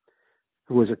Hoffman,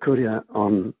 who was a courier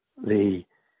on the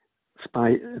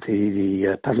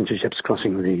passenger ships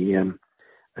crossing the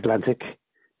Atlantic,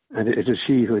 and it was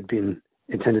she who had been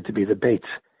intended to be the bait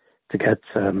to get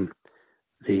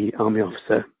the army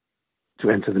officer to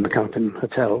enter the McAlpin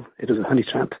Hotel. It was a honey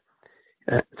trap.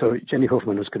 So Jenny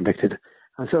Hoffman was convicted,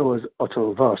 and so was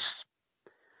Otto Voss,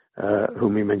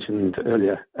 whom we mentioned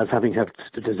earlier, as having helped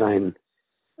to design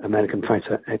American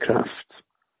fighter aircraft.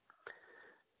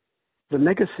 The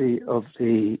legacy of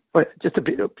just a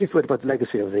brief word about the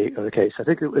legacy of the case. I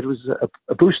think it was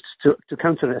a boost to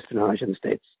counter-espionage in the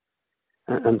States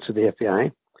and to the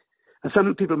FBI. And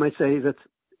some people might say that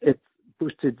it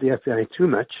boosted the FBI too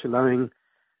much, allowing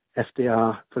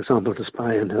FDR, for example, to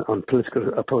spy on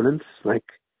political opponents like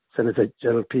Senator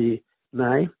Gerald P.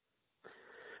 Nye.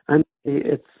 And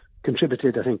it's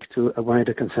contributed, I think, to a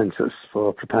wider consensus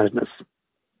for preparedness.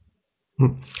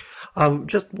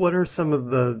 Just what are some of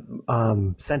the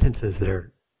sentences that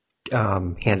are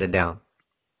handed down?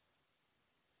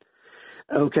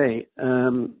 Okay.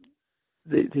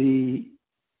 The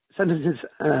sentences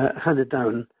handed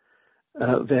down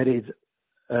varied.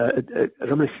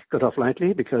 Rumlich got off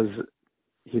lightly because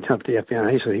he'd helped the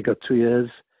FBI, so he got 2 years.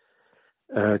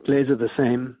 Glazer the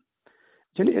same.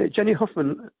 Jenny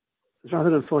Hoffman was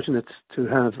rather unfortunate to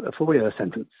have a 4-year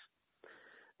sentence.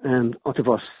 And Otto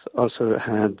Voss also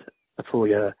had a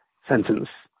 4-year sentence.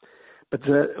 But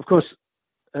of course,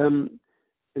 in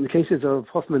the cases of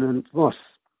Hoffman and Voss,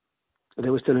 they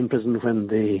were still in prison when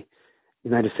the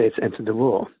United States entered the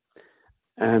war.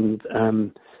 And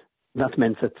that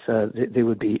meant that they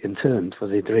would be interned for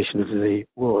the duration of the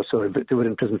war. So they were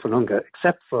in prison for longer,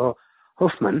 except for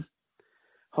Hoffman.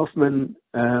 Hoffman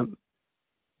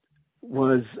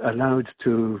was allowed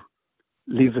to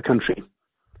leave the country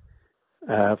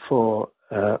for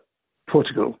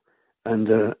Portugal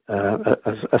under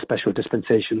a special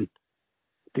dispensation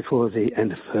before the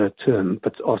end of her term.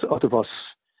 But Otto Voss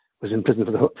was in prison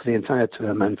for the entire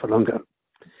term and for longer.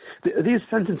 These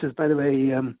sentences, by the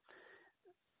way,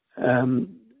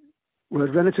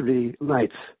 were relatively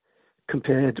light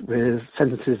compared with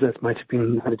sentences that might have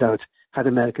been handed out had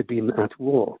America been at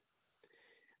war.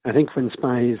 I think when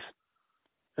spies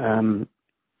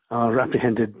are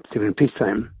apprehended during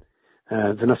peacetime,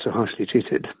 they're not so harshly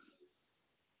treated.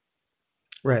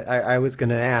 Right. I was going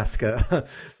to ask.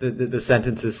 The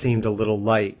sentences seemed a little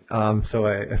light, so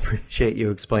I appreciate you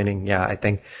explaining. Yeah, I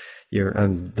think you're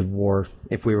the war.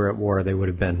 If we were at war, they would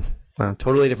have been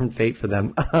totally different fate for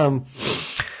them.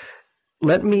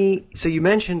 So you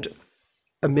mentioned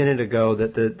a minute ago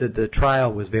that the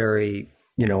trial was very,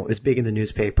 it was big in the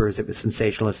newspapers. It was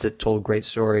sensationalist. It told great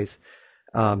stories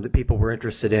that people were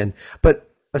interested in. But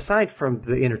aside from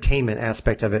the entertainment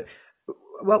aspect of it,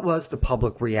 what was the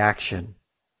public reaction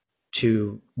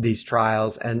to these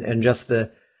trials and just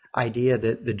the idea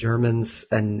that the Germans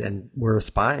and were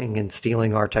spying and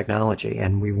stealing our technology,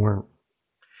 and we weren't,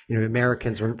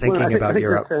 Americans weren't thinking about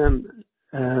Europe?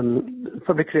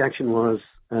 Public reaction was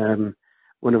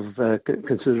one of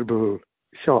considerable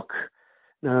shock.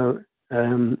 Now,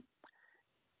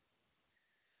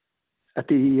 at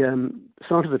the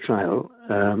start of the trial,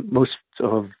 most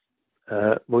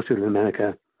people in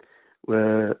America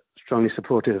were strongly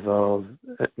supportive of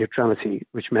neutrality,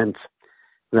 which meant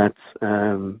that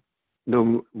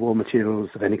no war materials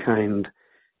of any kind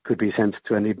could be sent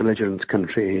to any belligerent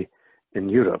country in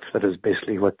Europe. That is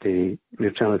basically what the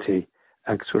neutrality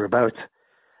acts were about.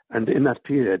 And in that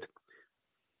period,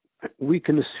 we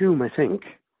can assume, I think,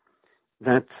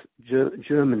 that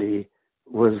Germany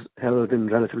was held in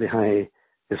relatively high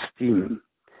esteem.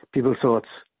 People thought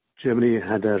Germany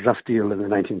had a rough deal in the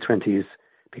 1920s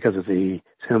because of the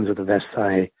terms of the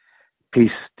Versailles peace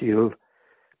deal.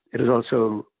 It was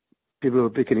also, people were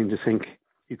beginning to think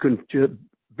you couldn't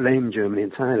blame Germany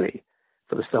entirely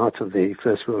for the start of the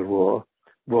First World War.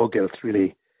 War guilt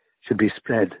really should be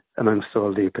spread amongst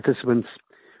all the participants.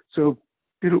 So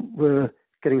people were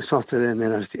getting softer in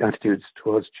their attitudes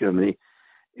towards Germany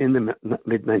in the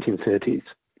mid-1930s.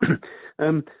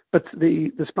 But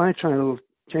the spy trial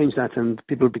changed that, and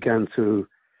people began to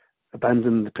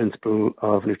abandon the principle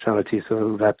of neutrality,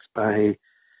 so that by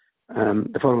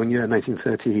the following year,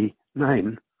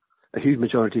 1939, a huge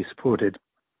majority supported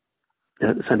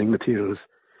sending materials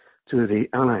to the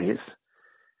Allies.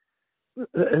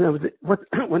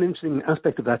 One interesting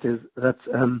aspect of that is that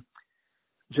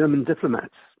German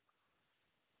diplomats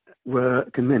were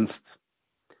convinced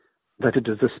that it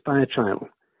was the spy trial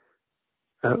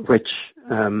which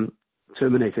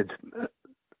terminated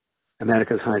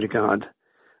America's high regard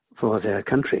for their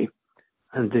country,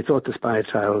 and they thought the spy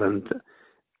trial, and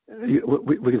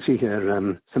we can see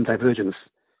here some divergence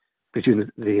between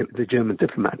the German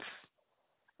diplomats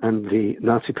and the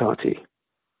Nazi Party,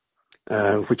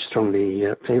 which strongly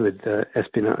favored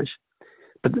espionage.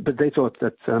 But they thought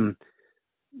that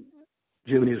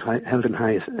Germany was held in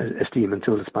high esteem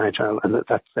until the spy trial, and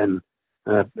that then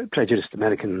prejudiced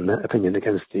American opinion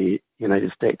against the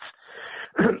United States.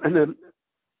 And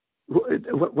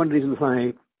one reason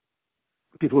why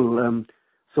people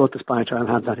thought the spy trial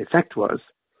had that effect was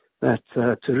that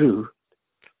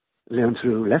Leon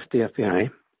Theroux left the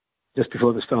FBI just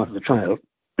before the start of the trial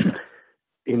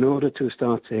in order to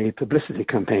start a publicity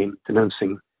campaign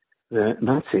denouncing the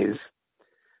Nazis.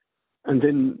 And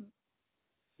then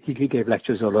he gave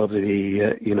lectures all over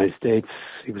the United States.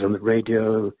 He was on the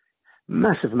radio.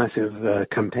 Massive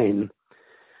campaign.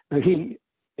 Now he,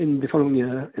 in the following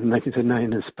year, in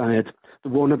 1939, inspired the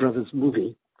Warner Brothers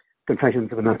movie,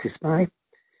 Confessions of a Nazi Spy,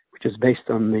 which is based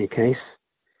on the case.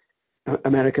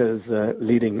 America's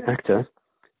leading actor,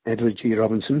 Edward G.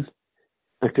 Robinson,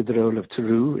 acted the role of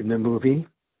Theroux in the movie.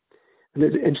 And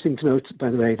it's interesting to note, by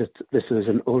the way, that this is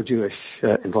an all-Jewish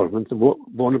involvement. The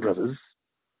Warner Brothers,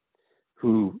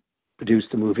 who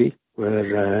produced the movie,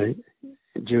 were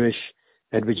Jewish.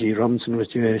 Edward G. Robinson was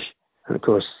Jewish, and of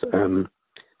course,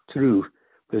 Theroux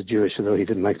was Jewish, although he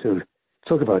didn't like to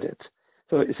talk about it.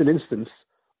 So it's an instance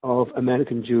of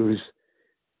American Jews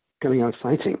coming out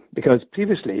fighting, because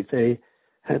previously they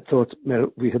had thought,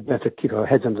 well, we had better keep our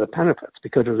heads under the parapet,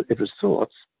 because it was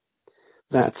thought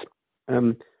that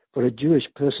for a Jewish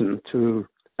person to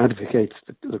advocate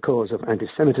the cause of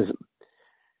anti-Semitism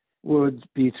would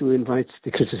be to invite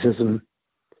the criticism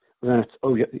that,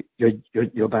 oh,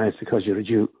 you're biased because you're a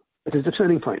Jew. But there's a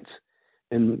turning point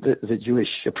in the Jewish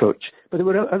approach. But there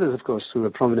were others, of course, who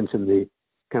were prominent in the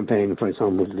campaign. For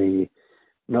example, the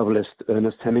novelist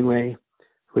Ernest Hemingway,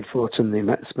 who had fought in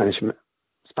the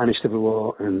Spanish Civil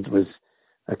War and was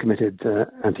a committed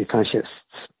anti-fascist.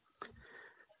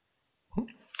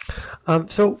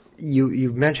 So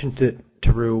you mentioned that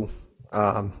Theroux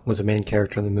was a main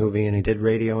character in the movie, and he did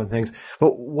radio and things.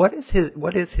 But what is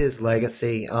his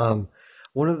legacy?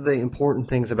 One of the important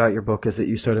things about your book is that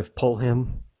you sort of pull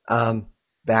him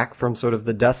back from sort of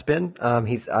the dustbin.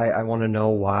 I want to know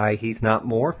why he's not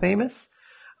more famous,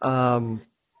 and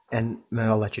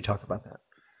I'll let you talk about that.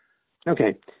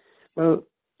 Okay. Well,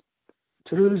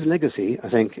 Theroux's legacy, I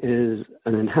think, is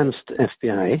an enhanced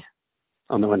FBI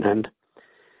on the one hand,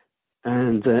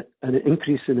 and an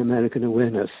increase in American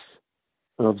awareness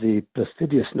of the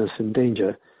perfidiousness and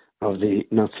danger of the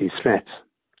Nazi threat.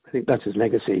 I think that's his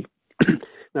legacy.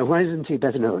 Now, why isn't he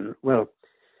better known? Well,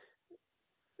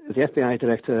 the FBI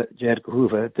director, J. Edgar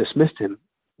Hoover, dismissed him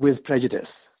with prejudice.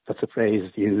 That's a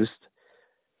phrase used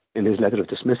in his letter of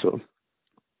dismissal.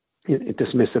 You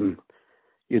dismiss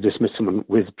someone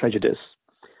with prejudice.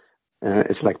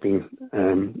 It's like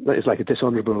a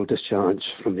dishonorable discharge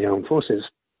from the armed forces.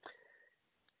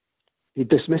 He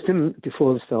dismissed him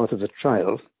before the start of the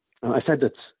trial. I said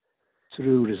that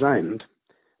Theroux resigned,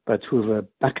 but Hoover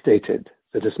backdated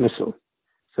the dismissal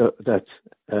so that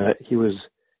he was,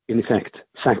 in effect,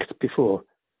 sacked before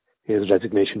his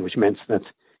resignation, which meant that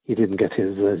he didn't get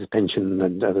his pension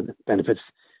and other benefits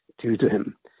due to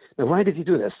him. Now, why did he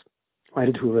do this? Why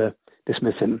did Hoover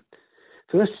dismiss him?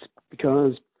 First,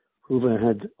 because Hoover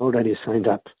had already signed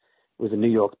up with the New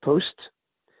York Post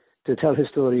to tell his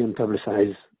story and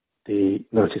publicize the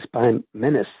Nazi spy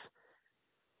menace,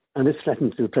 and this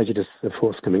threatened to prejudice the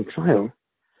forthcoming trial.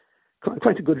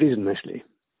 Quite a good reason, actually.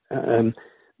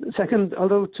 Second,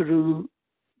 although Theroux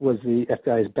was the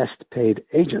FBI's best paid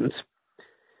agent,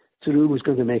 Theroux was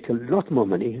going to make a lot more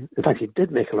money. In fact, he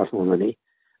did make a lot more money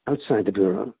outside the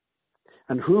Bureau.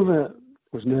 And Hoover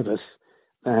was nervous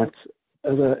that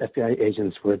other FBI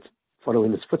agents would follow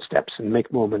in his footsteps and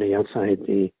make more money outside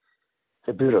the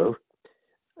Bureau,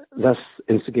 thus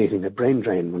instigating a brain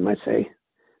drain, one might say,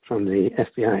 from the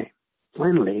FBI.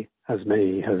 Finally, as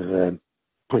many have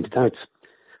pointed out,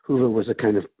 Hoover was a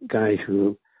kind of guy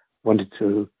who wanted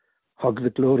to hog the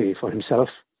glory for himself.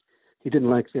 He didn't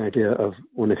like the idea of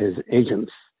one of his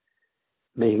agents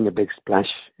making a big splash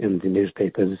in the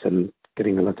newspapers and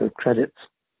getting a lot of credit.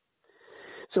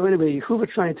 So anyway, Hoover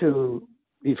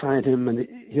he fired him, and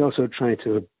he also tried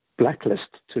to blacklist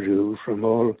Theroux from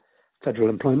all federal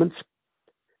employment,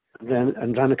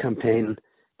 and ran a campaign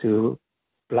to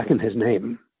blacken his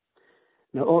name.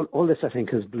 Now, all this, I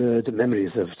think, has blurred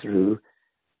memories of Theroux,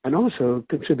 and also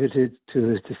contributed to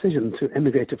his decision to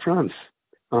emigrate to France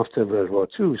after World War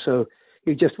II. So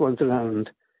he just went around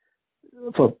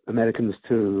for Americans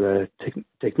to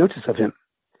take notice of him.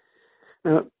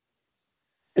 Now,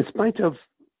 in spite of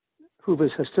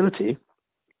Hoover's hostility,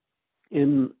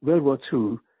 in World War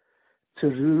II,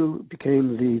 Theroux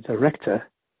became the director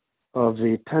of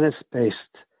the Paris-based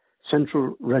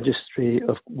Central Registry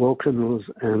of War Criminals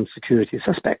and Security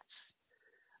Suspects,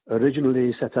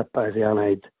 originally set up by the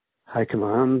Allied High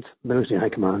Command, military High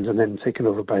Command, and then taken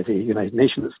over by the United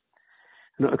Nations.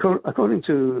 And according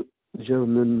to the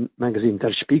German magazine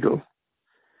Der Spiegel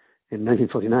in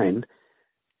 1949,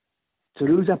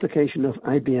 Theroux's application of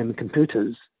IBM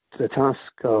computers to the task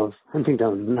of hunting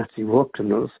down Nazi war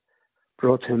criminals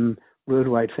brought him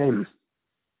worldwide fame.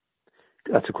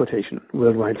 That's a quotation,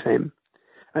 worldwide fame.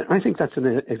 I think that's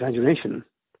an exaggeration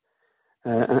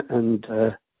and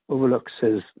overlooks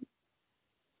his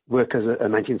work as a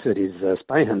 1930s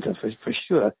spy hunter for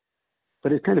sure,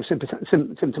 but it's kind of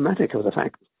symptomatic of the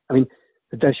fact. I mean,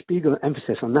 the Der Spiegel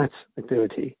emphasis on that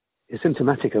activity is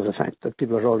symptomatic of the fact that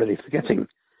people are already forgetting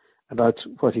about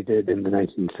what he did in the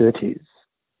 1930s.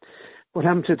 What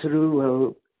happened to Theroux?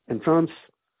 Well, in France,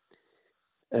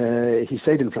 he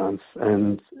stayed in France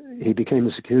and he became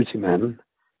a security man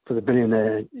for the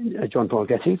billionaire John Paul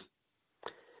Getty.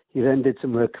 He then did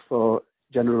some work for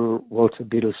General Walter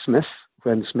Bedell Smith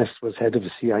when Smith was head of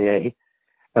the CIA.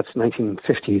 That's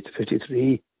 1950 to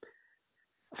 53.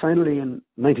 Finally, in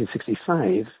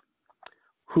 1965,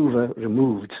 Hoover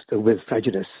removed the with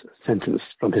prejudice sentence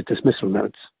from his dismissal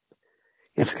notes.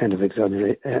 It's a kind of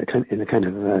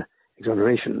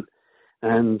exoneration.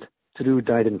 And Theroux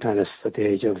died in Paris at the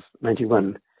age of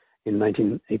 91 in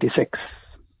 1986.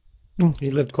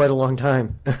 He lived quite a long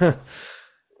time.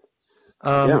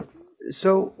 Yeah.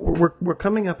 So we're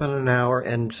coming up on an hour,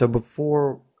 and so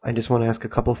before, I just want to ask a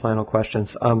couple final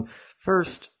questions.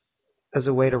 First, as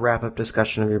a way to wrap up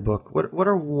discussion of your book, what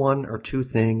are one or two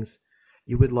things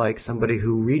you would like somebody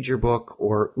who reads your book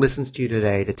or listens to you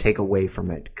today to take away from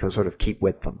it, to sort of keep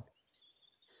with them?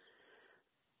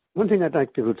 One thing I'd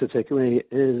like people to take away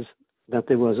is that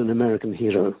there was an American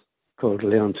hero called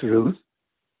Leon Theroux.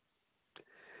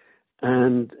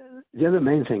 And the other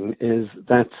main thing is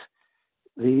that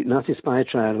the Nazi spy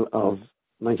trial of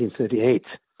 1938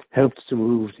 helped to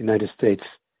move the United States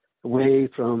away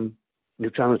from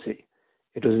neutrality.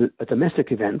 It was a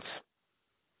domestic event,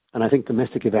 and I think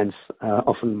domestic events are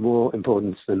often more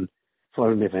important than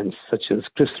foreign events, such as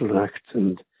Kristallnacht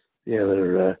and the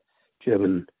other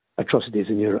German atrocities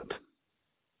in Europe.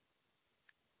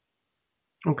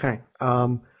 Okay.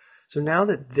 So now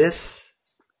that this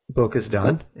book is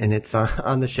done and it's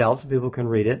on the shelves, people can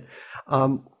read it,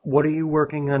 what are you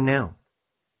working on now?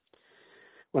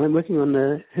 Well, I'm working on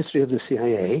the history of the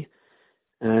CIA,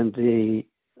 and the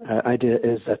idea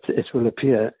is that it will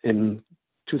appear in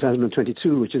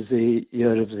 2022, which is the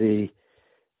year of the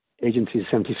agency's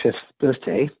 75th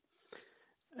birthday.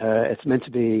 It's meant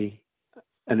to be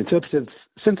an interpretive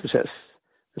synthesis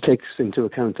that takes into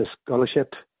account the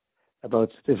scholarship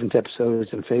about different episodes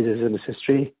and phases in its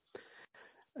history.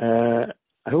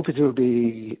 I hope it will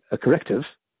be a corrective,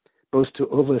 both to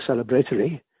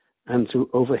over-celebratory and to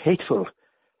over-hateful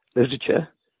literature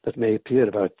that may appear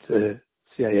about the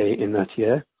CIA in that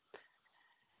year.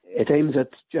 It aims at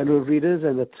general readers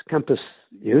and at campus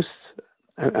use.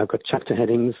 I've got chapter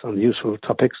headings on useful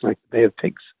topics like the Bay of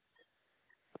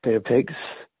Pigs.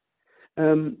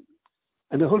 And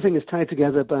the whole thing is tied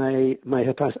together by my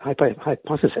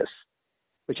hypothesis,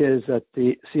 which is that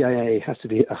the CIA has to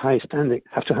be a high standing,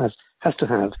 has to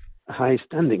have a high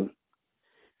standing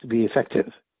to be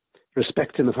effective.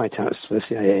 Respect in the White House for the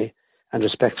CIA and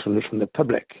respect from the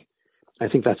public. I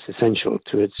think that's essential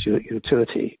to its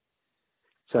utility.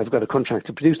 So I've got a contract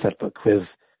to produce that book with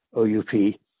OUP,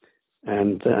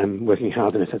 and I'm working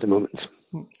hard on it at the moment.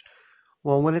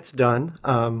 Well, when it's done,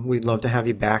 we'd love to have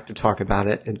you back to talk about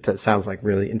it. It sounds like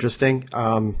really interesting,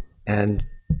 and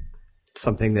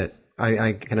something that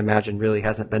I can imagine really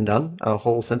hasn't been done, a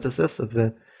whole synthesis of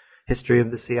the history of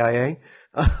the CIA.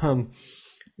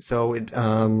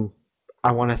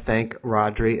 I want to thank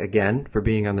Rodri again for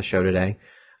being on the show today.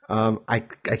 I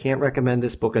can't recommend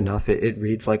this book enough. It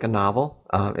reads like a novel.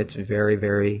 It's very,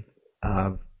 very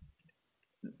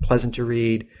pleasant to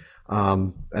read.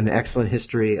 An excellent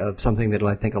history of something that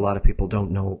I think a lot of people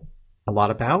don't know a lot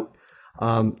about.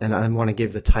 And I want to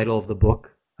give the title of the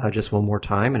book just one more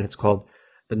time, and it's called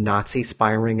The Nazi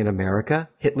Spy Ring in America,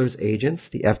 Hitler's Agents,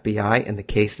 the FBI, and the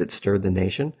Case That Stirred the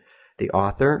Nation. The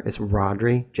author is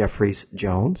Rhodri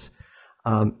Jeffreys-Jones.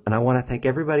 And I want to thank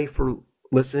everybody for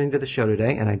listening to the show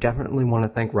today, and I definitely want to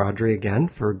thank Rhodri again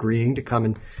for agreeing to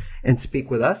come and speak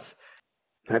with us.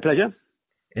 My pleasure.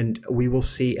 And we will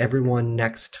see everyone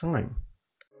next time.